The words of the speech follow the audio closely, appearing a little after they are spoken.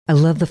I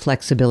love the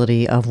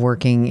flexibility of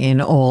working in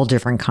all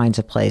different kinds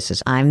of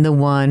places. I'm the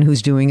one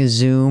who's doing a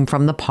Zoom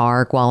from the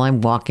park while I'm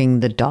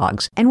walking the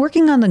dogs. And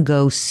working on the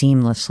go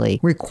seamlessly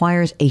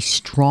requires a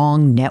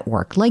strong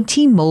network like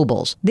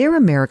T-Mobile's. They're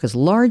America's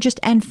largest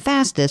and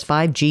fastest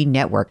 5G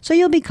network, so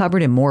you'll be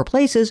covered in more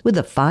places with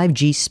the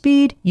 5G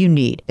speed you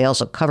need. They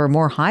also cover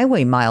more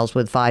highway miles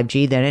with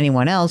 5G than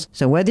anyone else,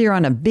 so whether you're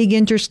on a big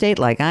interstate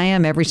like I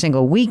am every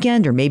single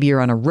weekend, or maybe you're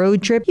on a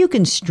road trip, you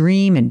can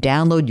stream and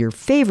download your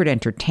favorite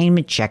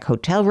entertainment, check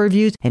hotel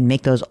reviews, and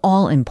make those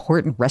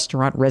all-important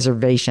restaurant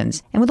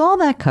reservations. And with all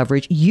that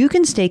coverage, you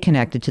can stay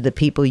connected to the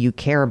people you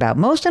care about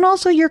most and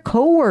also your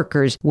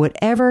coworkers.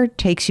 Whatever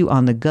takes you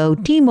on the go,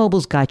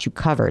 T-Mobile's got you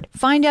covered.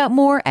 Find out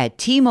more at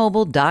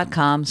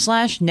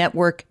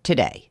T-Mobile.com/network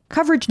today.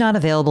 Coverage not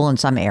available in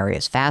some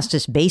areas.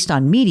 Fastest based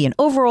on median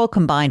overall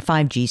combined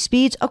 5G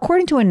speeds,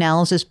 according to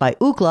analysis by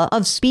Ookla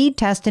of Speed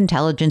Test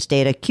Intelligence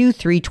data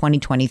Q3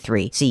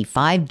 2023. See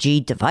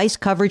 5G device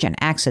coverage and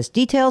access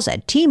details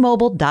at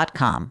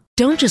T-Mobile.com.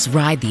 Don't just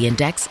ride the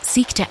index,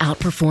 seek to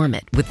outperform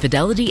it with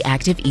Fidelity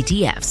Active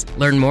ETFs.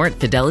 Learn more at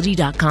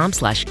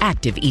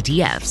fidelity.com/active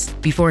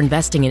ETFs. Before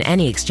investing in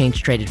any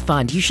exchange-traded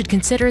fund, you should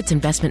consider its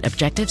investment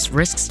objectives,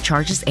 risks,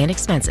 charges, and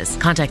expenses.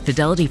 Contact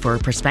Fidelity for a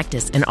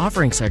prospectus, an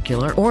offering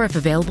circular, or if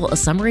available, a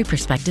summary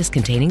prospectus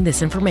containing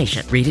this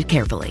information. Read it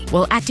carefully.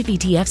 While active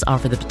ETFs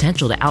offer the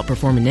potential to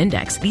outperform an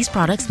index, these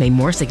products may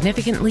more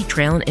significantly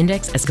trail an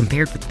index as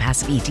compared with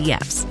passive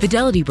ETFs.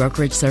 Fidelity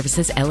Brokerage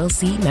Services,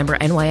 LLC, member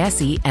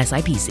NYSE,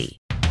 SIPC.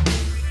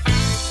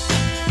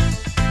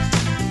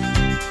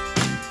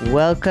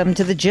 Welcome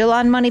to the Jill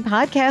on Money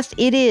podcast.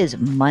 It is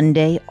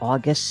Monday,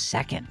 August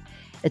 2nd.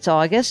 It's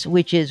August,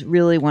 which is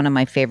really one of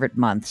my favorite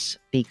months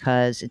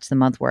because it's the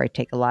month where I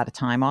take a lot of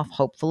time off,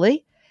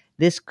 hopefully.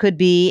 This could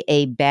be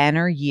a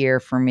banner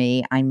year for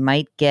me. I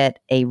might get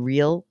a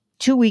real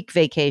 2-week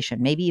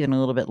vacation, maybe even a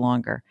little bit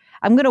longer.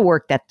 I'm going to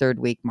work that third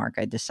week mark,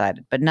 I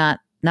decided, but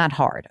not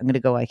hard. I'm going to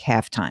go like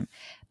half time.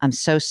 I'm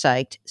so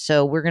psyched.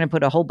 So we're going to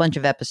put a whole bunch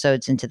of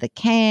episodes into the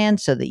can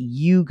so that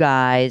you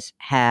guys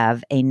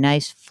have a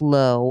nice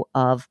flow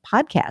of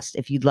podcasts.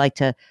 If you'd like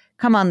to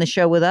come on the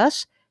show with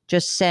us,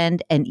 just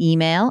send an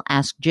email,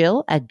 ask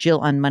Jill at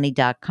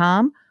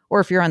jillonmoney.com.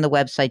 Or if you're on the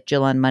website,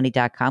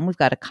 jillonmoney.com, we've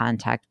got a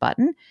contact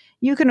button.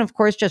 You can, of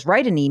course, just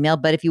write an email.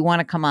 But if you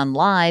want to come on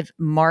live,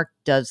 Mark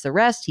does the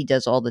rest. He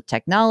does all the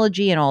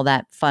technology and all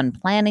that fun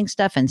planning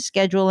stuff and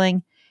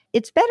scheduling.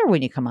 It's better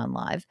when you come on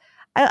live.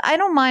 I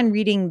don't mind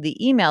reading the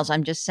emails.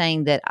 I'm just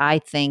saying that I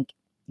think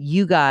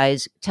you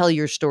guys tell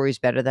your stories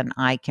better than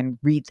I can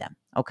read them.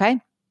 Okay.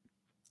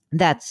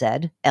 That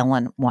said,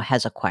 Ellen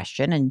has a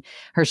question and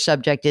her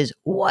subject is,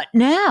 what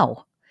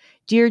now?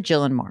 Dear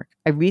Jill and Mark,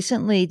 I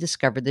recently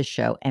discovered this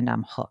show and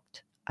I'm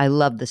hooked. I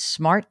love the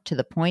smart to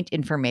the point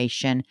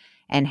information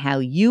and how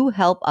you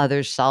help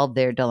others solve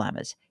their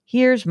dilemmas.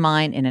 Here's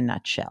mine in a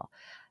nutshell.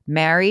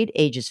 Married,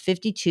 ages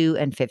 52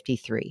 and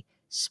 53.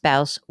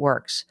 Spouse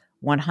works.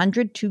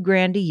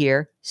 $102,000 a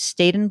year,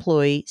 state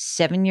employee,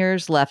 7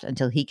 years left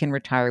until he can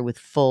retire with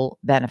full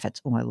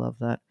benefits. Oh, I love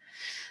that.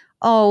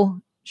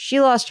 Oh, she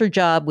lost her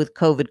job with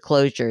COVID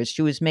closures.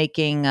 She was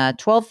making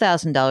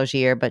 $12,000 a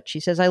year, but she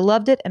says, I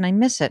loved it and I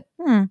miss it.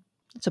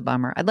 It's a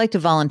bummer. I'd like to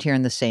volunteer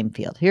in the same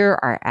field. Here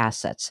are our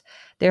assets.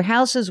 Their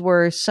houses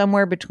were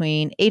somewhere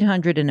between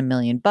 $800,000 and $1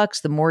 million.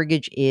 The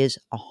mortgage is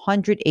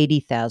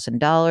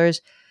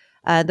 $180,000.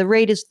 The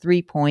rate is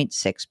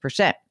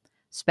 3.6%.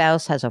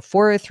 Spouse has a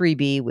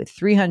 403B with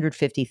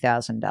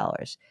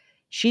 $350,000.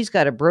 She's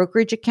got a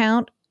brokerage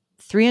account,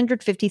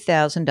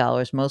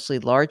 $350,000, mostly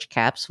large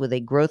caps with a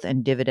growth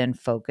and dividend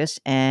focus,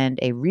 and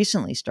a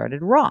recently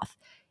started Roth.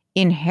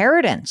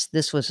 Inheritance.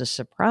 This was a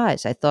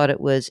surprise. I thought it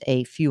was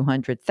a few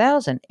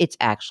 $100,000. It's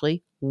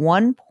actually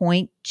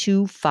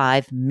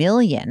 $1.25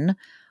 million,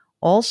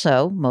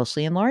 also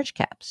mostly in large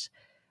caps.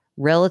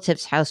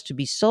 Relative's house to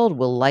be sold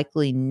will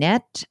likely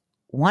net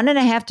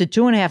 $1.5 to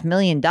 $2.5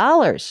 million.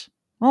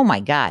 Oh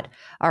my God.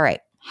 All right.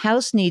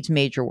 House needs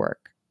major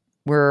work.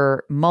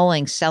 We're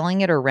mulling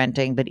selling it or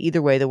renting, but either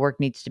way, the work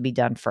needs to be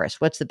done first.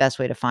 What's the best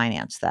way to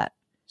finance that?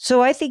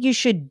 So I think you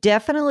should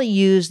definitely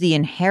use the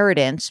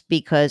inheritance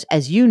because,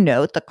 as you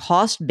note, the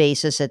cost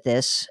basis at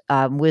this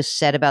was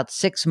set about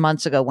 6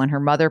 months ago when her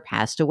mother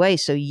passed away.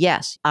 So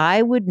yes,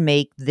 I would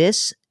make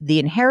this, the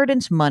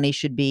inheritance money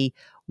should be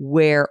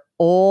where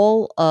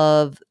all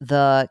of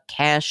the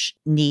cash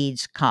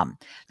needs come,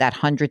 that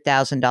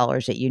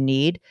 $100,000 that you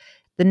need.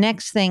 The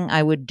next thing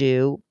I would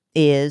do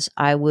is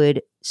I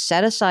would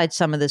set aside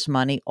some of this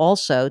money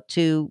also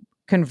to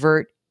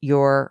convert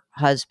your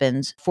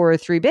husband's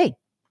 403B.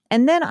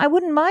 And then I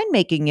wouldn't mind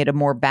making it a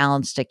more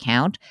balanced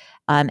account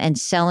and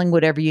selling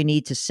whatever you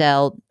need to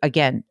sell.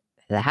 Again,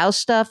 the house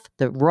stuff,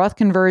 the Roth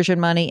conversion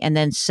money, and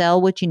then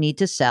sell what you need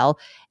to sell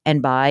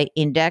and buy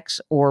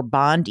index or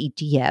bond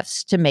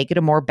ETFs to make it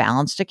a more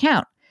balanced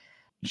account.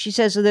 She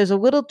says, so there's a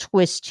little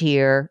twist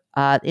here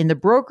in the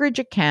brokerage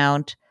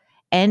account.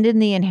 and in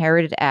the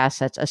inherited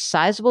assets, a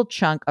sizable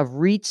chunk of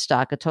REIT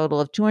stock, a total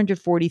of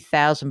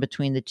 $240,000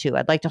 between the two.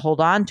 I'd like to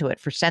hold on to it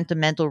for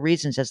sentimental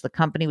reasons, as the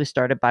company was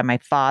started by my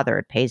father.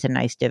 It pays a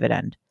nice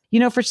dividend.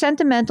 For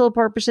sentimental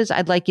purposes,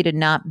 I'd like you to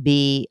not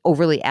be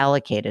overly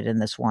allocated in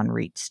this one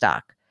REIT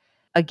stock.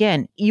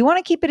 Again, you want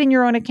to keep it in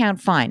your own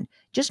account, fine.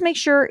 Just make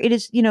sure it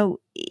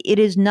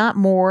is not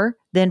more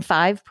than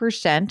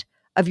 5%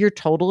 of your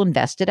total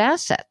invested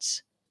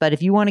assets. But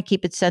if you want to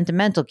keep it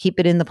sentimental, keep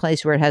it in the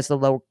place where it has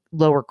the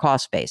lower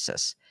cost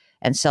basis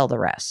and sell the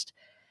rest.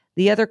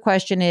 The other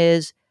question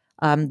is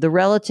the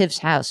relative's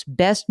house.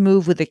 Best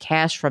move with the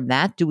cash from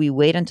that? Do we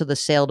wait until the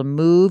sale to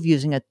move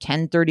using a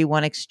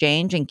 1031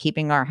 exchange and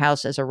keeping our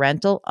house as a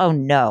rental? Oh,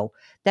 no.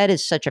 That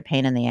is such a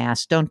pain in the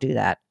ass. Don't do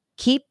that.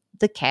 Keep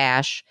the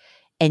cash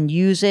and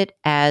use it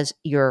as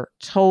your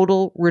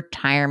total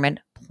retirement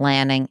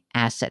planning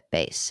asset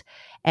base.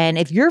 And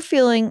if you're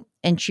feeling,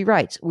 and she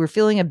writes, we're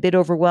feeling a bit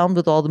overwhelmed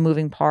with all the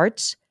moving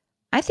parts,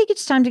 I think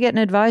it's time to get an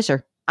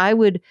advisor. I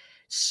would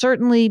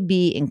certainly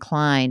be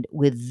inclined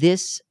with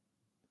this.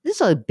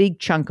 This is a big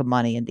chunk of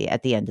money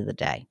at the end of the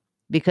day,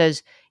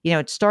 because,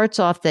 it starts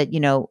off that,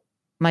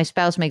 my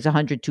spouse makes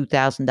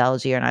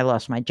 $102,000 a year and I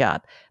lost my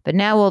job. But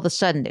now all of a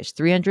sudden there's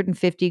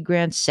 350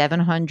 grand,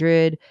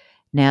 700.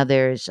 Now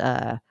there's,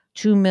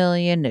 2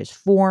 million, there's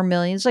 4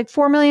 million. It's like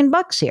 $4 million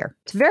here.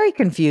 It's very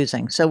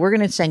confusing. So we're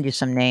going to send you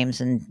some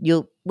names and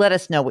you'll let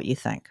us know what you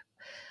think.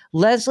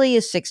 Leslie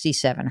is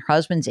 67. Her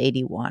husband's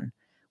 81.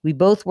 We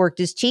both worked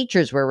as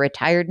teachers. We're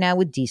retired now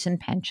with decent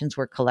pensions.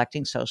 We're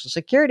collecting Social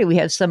Security. We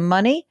have some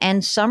money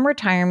and some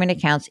retirement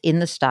accounts in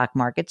the stock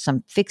market,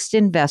 some fixed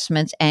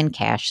investments and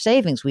cash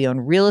savings. We own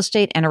real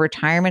estate and a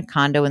retirement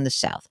condo in the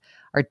South.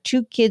 Our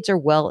 2 kids are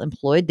well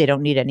employed. They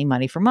don't need any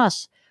money from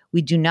us.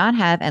 We do not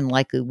have and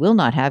likely will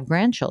not have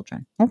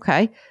grandchildren.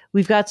 Okay.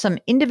 We've got some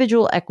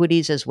individual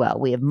equities as well.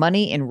 We have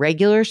money in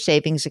regular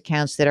savings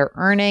accounts that are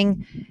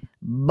earning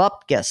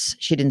bupkis.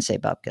 She didn't say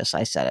bupkis.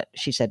 I said it.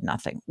 She said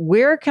nothing.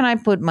 Where can I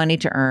put money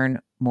to earn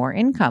more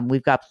income?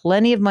 We've got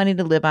plenty of money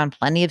to live on,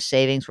 plenty of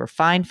savings. We're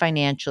fine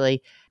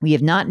financially. We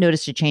have not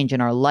noticed a change in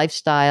our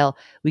lifestyle.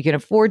 We can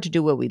afford to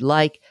do what we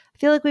like. I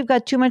feel like we've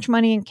got too much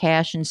money in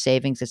cash and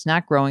savings. It's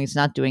not growing. It's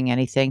not doing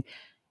anything.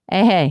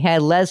 Hey,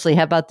 Leslie,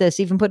 how about this?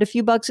 Even put a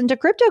few bucks into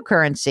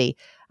cryptocurrency.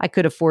 I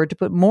could afford to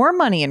put more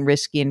money in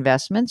risky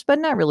investments, but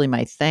not really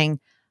my thing.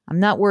 I'm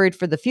not worried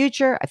for the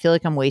future. I feel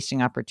like I'm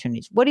wasting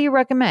opportunities. What do you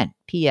recommend?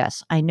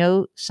 P.S. I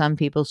know some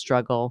people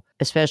struggle,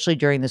 especially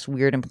during this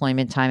weird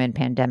employment time and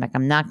pandemic.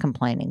 I'm not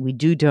complaining. We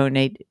do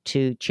donate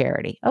to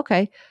charity.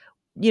 Okay.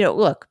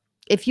 Look,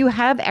 if you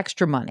have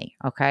extra money,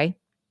 okay,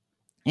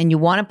 and you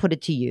want to put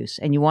it to use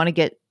and you want to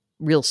get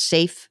real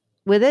safe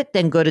with it,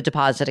 then go to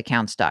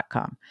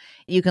depositaccounts.com.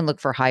 You can look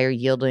for higher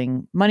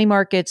yielding money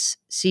markets,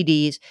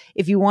 CDs.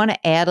 If you want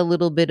to add a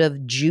little bit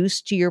of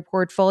juice to your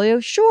portfolio,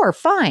 sure,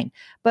 fine.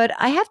 But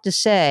I have to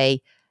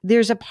say,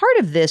 there's a part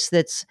of this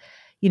that's,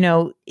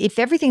 if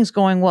everything's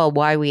going well,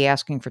 why are we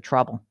asking for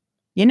trouble?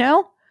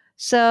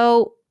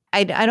 So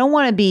I don't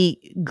want to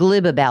be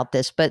glib about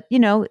this, but,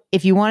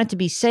 if you want it to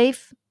be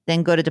safe,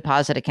 then go to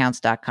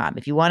depositaccounts.com.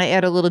 If you want to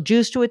add a little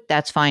juice to it,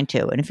 that's fine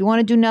too. And if you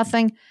want to do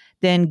nothing,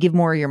 then give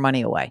more of your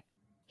money away.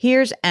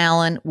 Here's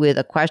Alan with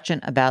a question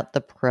about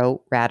the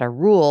pro rata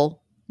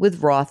rule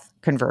with Roth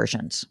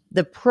conversions.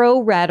 The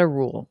pro rata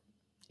rule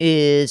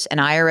is an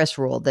IRS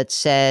rule that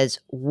says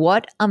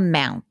what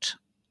amount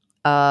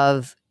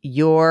of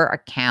your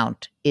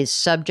account is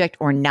subject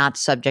or not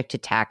subject to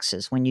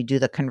taxes when you do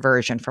the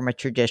conversion from a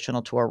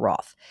traditional to a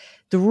Roth.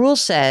 The rule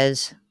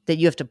says that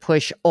you have to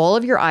push all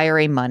of your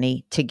IRA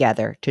money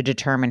together to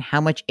determine how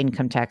much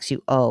income tax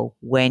you owe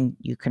when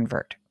you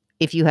convert.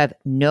 If you have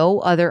no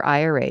other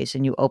IRAs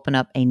and you open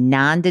up a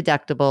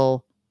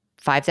non-deductible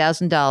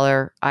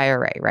 $5,000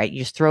 IRA, right? You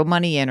just throw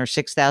money in or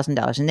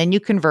 $6,000 and then you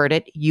convert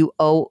it, you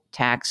owe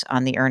tax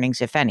on the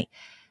earnings, if any.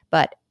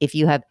 But if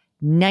you have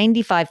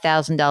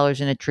 $95,000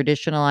 in a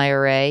traditional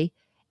IRA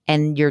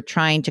and you're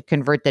trying to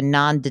convert the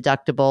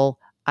non-deductible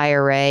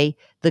IRA,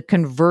 the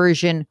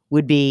conversion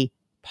would be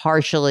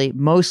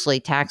mostly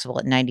taxable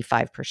at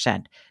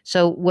 95%.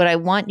 So what I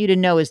want you to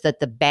know is that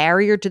the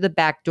barrier to the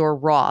backdoor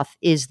Roth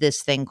is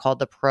this thing called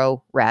the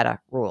pro rata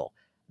rule.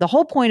 The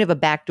whole point of a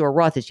backdoor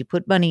Roth is you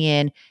put money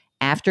in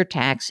after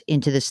tax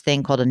into this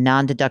thing called a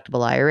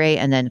non-deductible IRA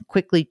and then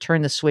quickly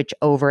turn the switch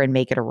over and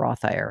make it a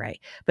Roth IRA.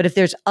 But if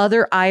there's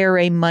other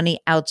IRA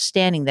money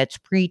outstanding that's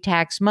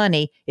pre-tax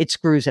money, it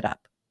screws it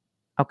up.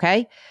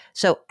 Okay?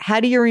 So how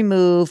do you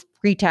remove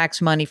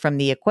pre-tax money from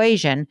the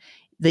equation?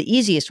 The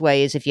easiest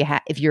way is if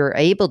you're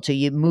able to,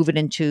 you move it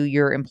into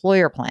your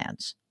employer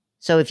plans.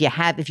 So if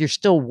you're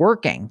still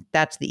working,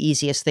 that's the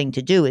easiest thing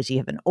to do is you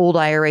have an old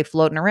IRA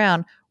floating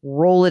around,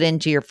 roll it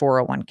into your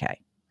 401k.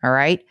 All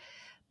right.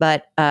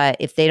 But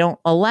if they don't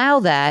allow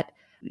that,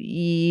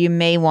 you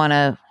may want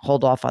to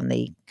hold off on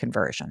the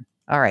conversion.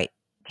 All right.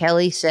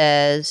 Kelly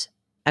says,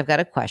 I've got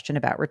a question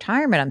about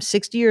retirement. I'm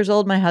 60 years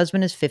old. My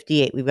husband is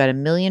 58. We've got $1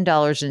 million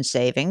in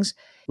savings,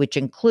 which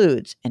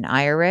includes an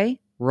IRA,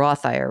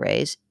 Roth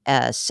IRAs,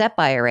 a SEP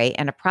IRA,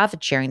 and a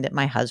profit sharing that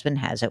my husband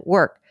has at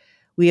work.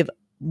 We have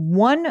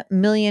 $1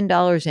 million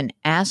in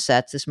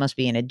assets. This must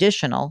be an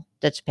additional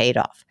that's paid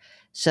off.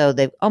 So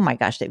they've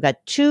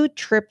got 2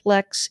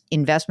 triplex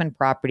investment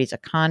properties, a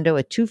condo,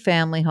 a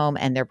 2-family home,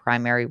 and their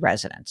primary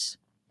residence.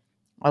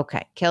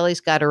 Okay,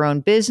 Kelly's got her own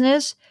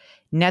business,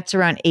 nets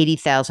around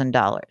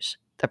 $80,000.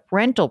 The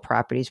rental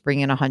properties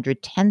bring in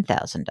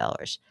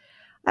 $110,000.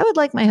 I would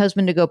like my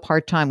husband to go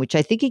part-time, which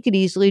I think he could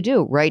easily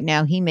do. Right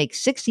now, he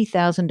makes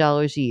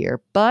 $60,000 a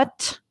year,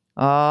 but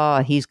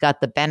he's got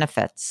the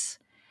benefits.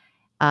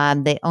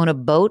 They own a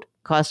boat,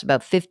 costs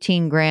about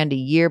 $15,000 a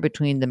year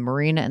between the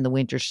marina and the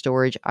winter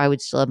storage. I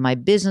would still have my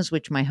business,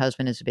 which my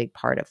husband is a big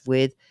part of.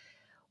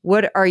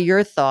 What are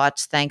your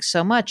thoughts? Thanks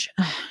so much.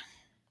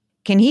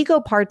 Can he go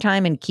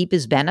part-time and keep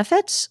his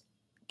benefits?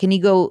 Can he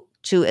go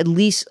to at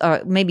least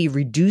maybe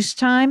reduce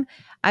time?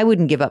 I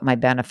wouldn't give up my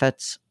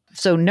benefits.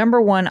 So number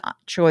one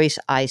choice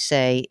I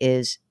say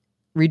is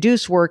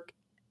reduce work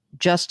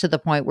just to the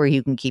point where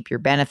you can keep your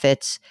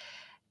benefits.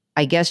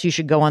 I guess you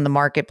should go on the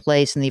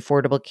marketplace and the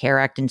Affordable Care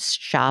Act and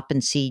shop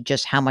and see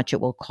just how much it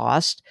will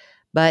cost.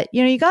 But,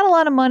 you got a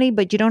lot of money,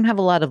 but you don't have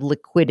a lot of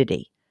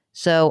liquidity.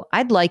 So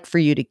I'd like for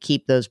you to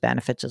keep those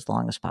benefits as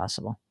long as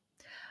possible.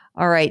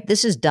 All right.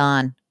 This is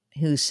Don,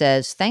 who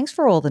says, thanks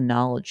for all the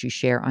knowledge you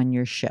share on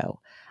your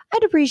show.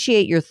 I'd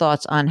appreciate your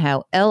thoughts on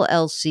how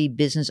LLC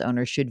business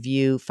owners should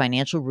view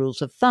financial rules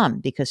of thumb,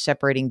 because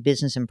separating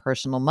business and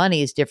personal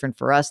money is different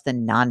for us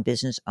than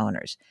non-business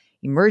owners.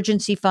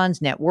 Emergency funds,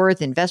 net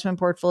worth, investment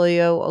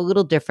portfolio, a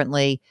little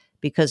differently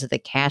because of the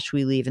cash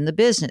we leave in the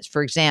business.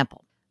 For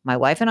example, my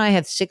wife and I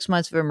have 6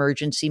 months of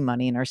emergency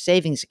money in our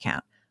savings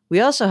account. We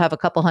also have a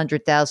couple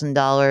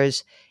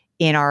 $100,000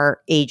 in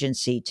our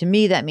agency. To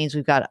me, that means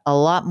we've got a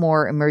lot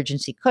more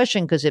emergency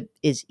cushion because it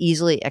is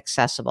easily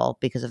accessible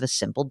because of a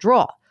simple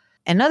draw.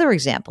 Another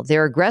example,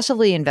 they're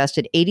aggressively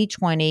invested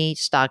 80-20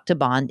 stock to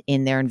bond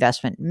in their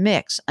investment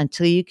mix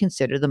until you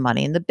consider the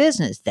money in the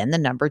business. Then the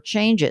number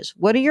changes.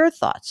 What are your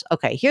thoughts?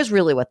 Okay, here's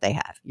really what they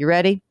have. You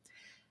ready?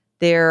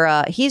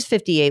 He's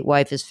 58,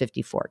 wife is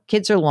 54.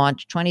 Kids are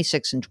launched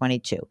 26 and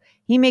 22.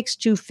 He makes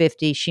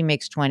 $250, she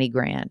makes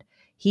 $20,000.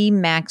 He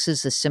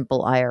maxes the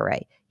simple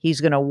IRA.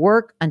 He's going to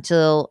work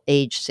until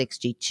age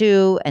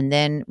 62 and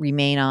then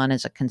remain on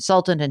as a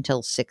consultant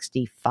until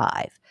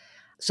 65.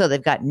 So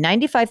they've got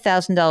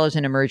 $95,000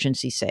 in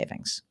emergency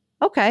savings.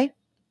 Okay,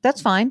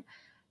 that's fine.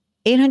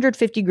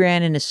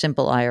 $850,000 in a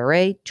simple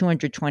IRA,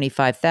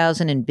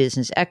 $225,000 in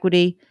business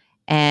equity,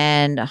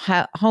 and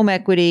home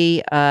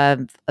equity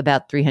of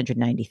about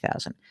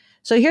 $390,000.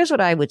 So here's what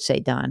I would say,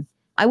 Don.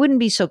 I wouldn't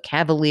be so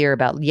cavalier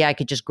about, I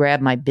could just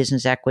grab my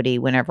business equity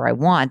whenever I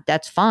want.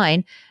 That's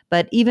fine.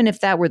 But even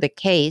if that were the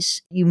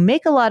case, you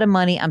make a lot of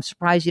money. I'm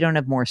surprised you don't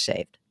have more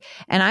saved.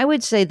 And I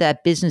would say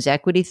that business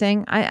equity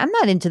thing, I'm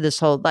not into this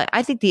whole,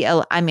 I think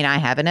I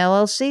have an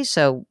LLC,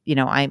 so,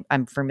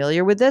 I'm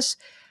familiar with this.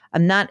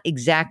 I'm not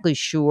exactly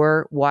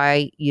sure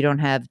why you don't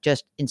have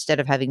just, instead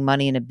of having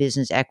money in a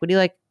business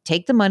equity,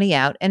 take the money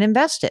out and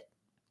invest it,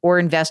 or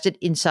invest it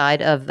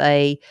inside of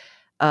a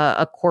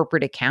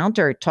corporate account,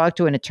 or talk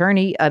to an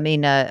attorney, a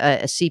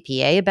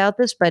CPA about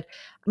this. But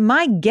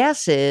my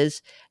guess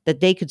is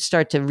that they could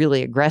start to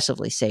really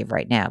aggressively save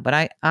right now.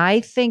 But I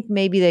think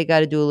maybe they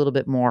got to do a little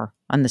bit more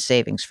on the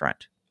savings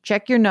front.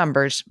 Check your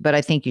numbers, but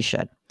I think you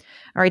should.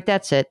 All right,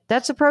 that's it.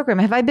 That's the program.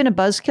 Have I been a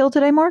buzzkill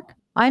today, Mark?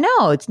 I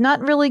know, it's not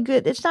really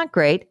good. It's not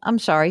great. I'm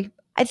sorry.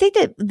 I think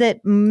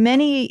that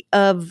many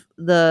of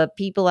the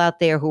people out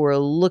there who are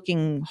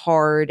looking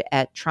hard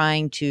at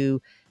trying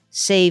to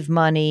save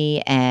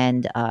money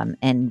and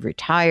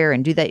retire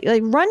and do that,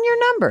 run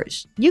your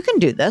numbers. You can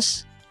do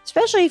this,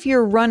 especially if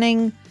you're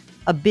running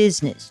a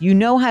business. You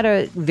know how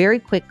to very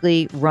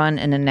quickly run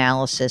an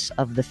analysis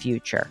of the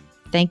future.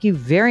 Thank you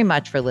very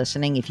much for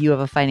listening. If you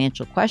have a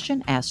financial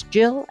question, ask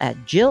Jill at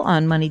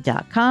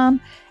JillOnMoney.com.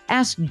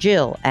 Ask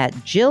Jill at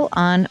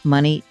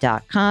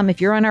JillOnMoney.com. If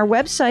you're on our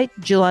website,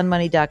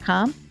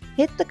 JillOnMoney.com,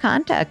 hit the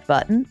contact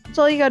button. That's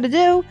all you got to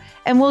do,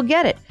 and we'll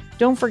get it.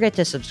 Don't forget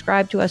to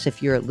subscribe to us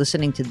if you're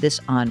listening to this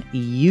on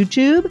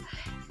YouTube,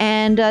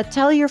 and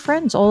tell your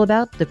friends all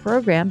about the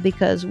program,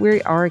 because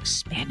we are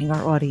expanding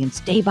our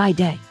audience day by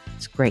day.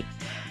 It's great.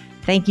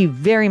 Thank you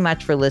very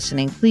much for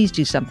listening. Please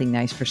do something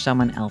nice for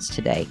someone else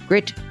today.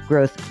 Grit,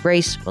 growth,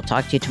 grace. We'll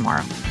talk to you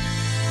tomorrow.